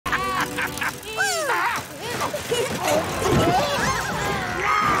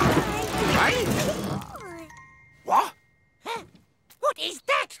Hey? What? What is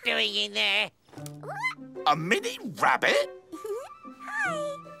that doing in there? A mini rabbit?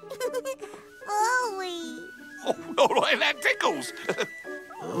 Hi. Ollie. Oh, all right, that tickles.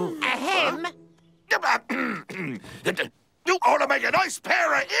 Ahem. You ought to make a nice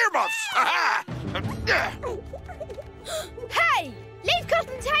pair of earmuffs. Hey! Leave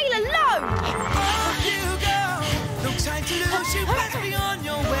Cottontail alone! Off you go. No time to lose. You best be on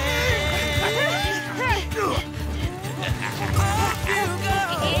your way. Off you go.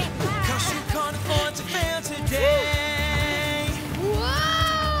 'Cause you can't afford to fail today.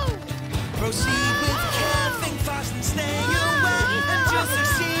 Whoa! Proceed with care, think fast and stay away. And just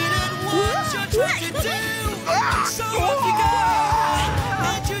succeed at what you're trying to do. So off you go.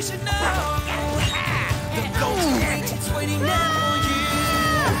 And you should know the golden gate is waiting there for you.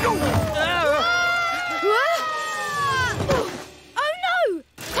 Oh no!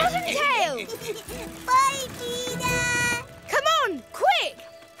 Cottontail! Bye, Tina. Come on, quick!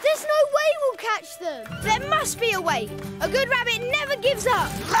 There's no way we'll catch them. There must be a way. A good rabbit never gives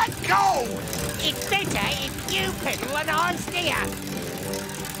up. Let go! It's better if you pedal and I steer.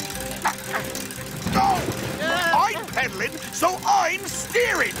 No! I'm pedaling, so I'm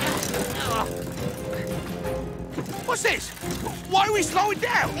steering. What's this? Why are we slowing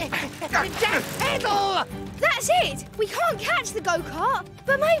down? Just pedal! That's it. We can't catch the go-kart,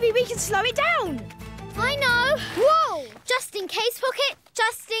 but maybe we can slow it down. I know. Whoa! Just in case, Pocket.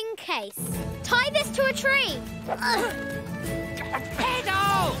 Just in case. Tie this to a tree.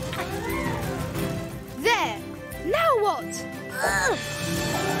 Pedal! There. Now what?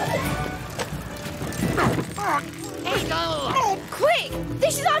 Pedal! Oh, Quick!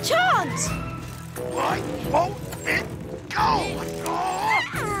 This is our chance! why won't it go?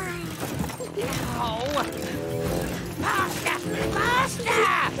 Oh. Faster! Faster!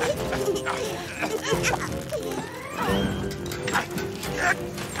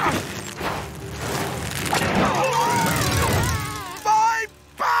 My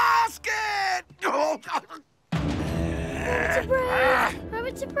basket!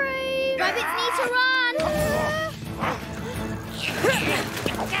 Rabbit to brave. Rabbits need to run.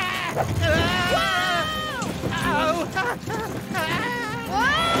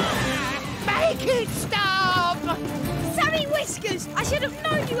 Make it stop! Sammy Whiskers! I should have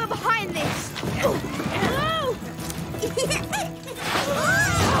known you were behind this!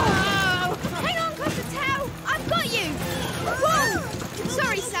 Hang on, Cottontail! I've got you! Whoa!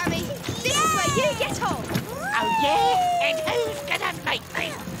 Sorry, Sammy. This is where you get on. Oh, yeah? And who's gonna make me?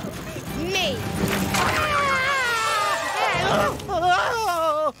 Me.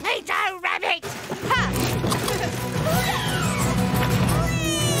 Peter Rabbit! Ha!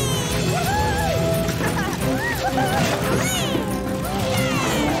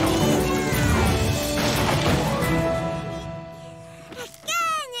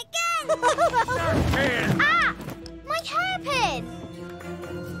 Ah! My hairpin!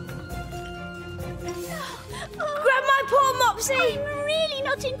 Grab my paw, Mopsy! I'm really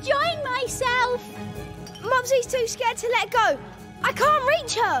not enjoying myself. Mopsy's too scared to let go. I can't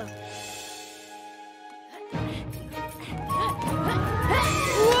reach her.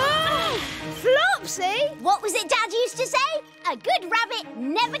 Whoa! Flopsy! What was it Dad used to say? A good rabbit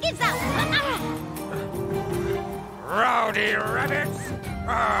never gives up. Rowdy rabbits!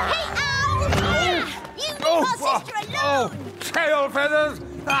 Hey, Owl! You leave our sister alone! Tail feathers!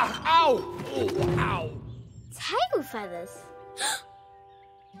 Ow! Ow! Tail feathers?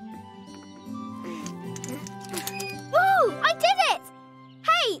 Ooh, I did it!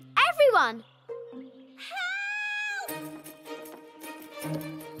 Hey, everyone! Help!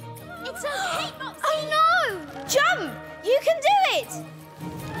 It's okay, Mopsy! Oh, no! Jump! You can do it!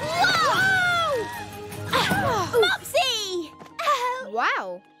 Whoa! Mopsy!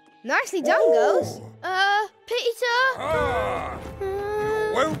 Wow. Nicely done, girls. Peter?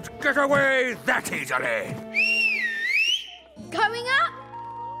 Won't get away that easily! Going up?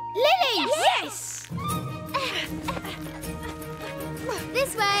 Lily! Yes!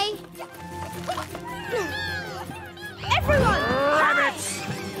 This way. Everyone! Rabbits!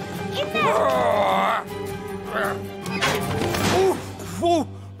 In there!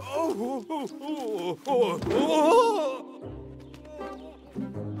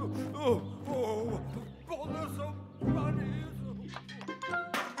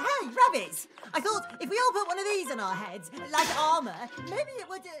 Hey, rabbits! I thought if we all put one of these on our heads, like armour, maybe it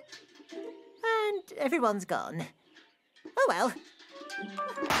would... And everyone's gone. Oh, well.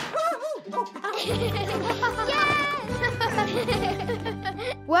 Woo-hoo!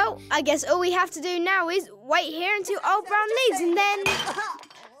 Well, I guess all we have to do now is wait here until Old Brown leaves and then...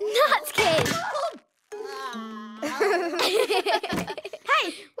 Nutkin!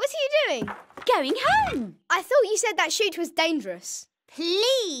 Hey, what are you doing? Going home. I thought you said that chute was dangerous.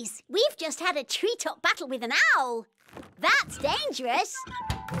 Please, we've just had a treetop battle with an owl. That's dangerous.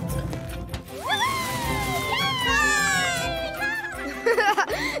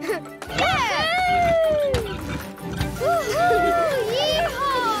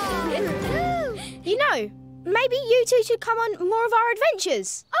 You know, maybe you two should come on more of our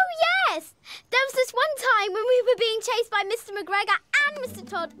adventures. Oh, yes! There was this one time when we were being chased by Mr. McGregor and Mr.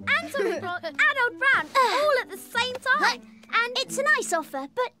 Todd and Tommy Brock and Old Brown all at the same time. And it's a nice offer,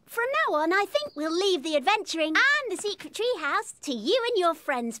 but from now on, I think we'll leave the adventuring and the secret tree house to you and your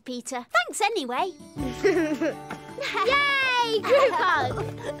friends, Peter. Thanks anyway. Yay! Group hug!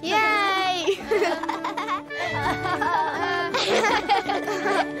 Yay!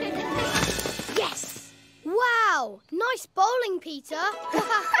 Yes! Wow! Nice bowling, Peter.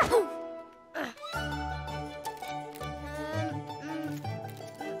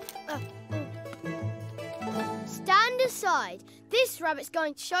 Stand aside. This rabbit's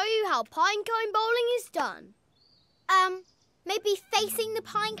going to show you how pinecone bowling is done. Maybe facing the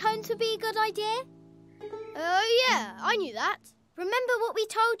pine cones would be a good idea? Oh, yeah, I knew that. Remember what we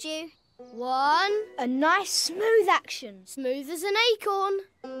told you? 1, a nice smooth action. Smooth as an acorn.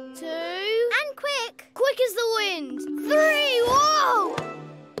 2, And quick! quick as the wind. 3, whoa!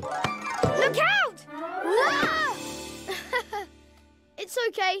 Look out! Whoa! It's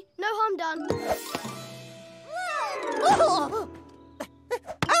okay, no harm done. Oh.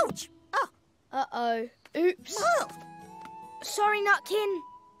 Ouch! Oh. Uh-oh. Oops. Oh. Sorry, Nutkin.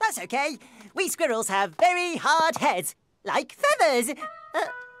 That's okay. We squirrels have very hard heads, like feathers.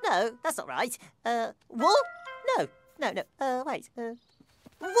 No, that's not right. Wool? No. Wait.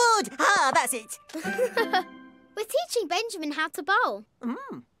 Wood! Ah, that's it. We're teaching Benjamin how to bowl.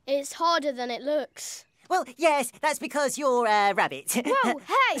 It's harder than it looks. Well, yes, that's because you're a rabbit. Whoa,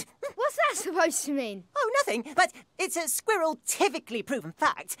 hey! What's that supposed to mean? Oh, nothing. But it's a squirrel-typically proven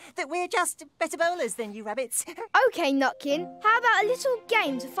fact that we're just better bowlers than you rabbits. OK, Nutkin. How about a little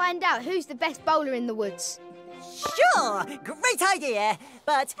game to find out who's the best bowler in the woods? Sure! Great idea.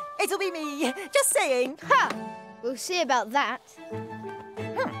 But it'll be me. Just saying. Ha! We'll see about that.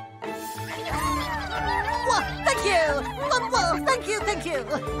 Whoa, thank you! Whoa, thank you!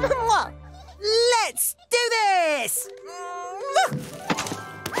 Whoa. Let's do this!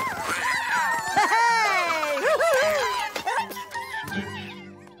 Hey!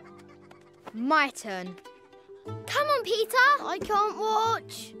 My turn. Come on, Peter. I can't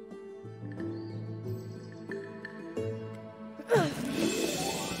watch.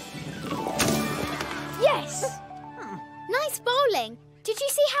 Yes! Nice bowling. Did you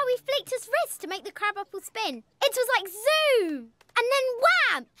see how he flicked his wrist to make the crab apple spin? It was like zoom! And then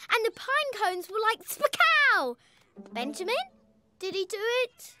wham! And the pine cones were like spacow! Benjamin? Did he do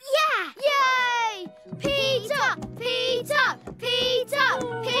it? Yeah! Yay! Peter! Peter! Peter!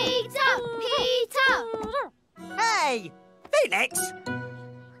 Peter! Peter! Hey! Felix!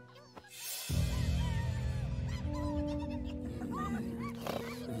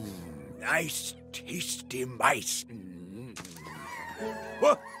 Nice, tasty mice.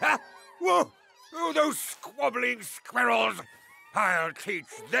 Whoa, whoa! Oh, those squabbling squirrels! I'll teach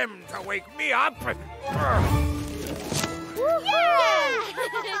them to wake me up! Yeah!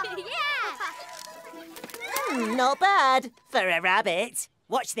 Not bad for a rabbit.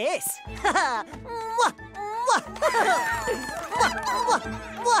 Watch this.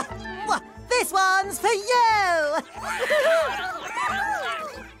 This one's for you!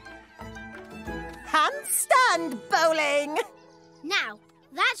 Handstand bowling! Now,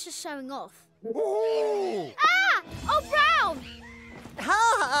 that's just showing off. Ooh. Ah! Oh, Brown!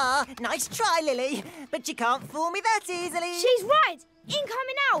 Ha! Nice try, Lily, but you can't fool me that easily. She's right!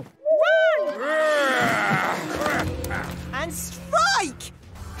 Incoming now! Run! And strike!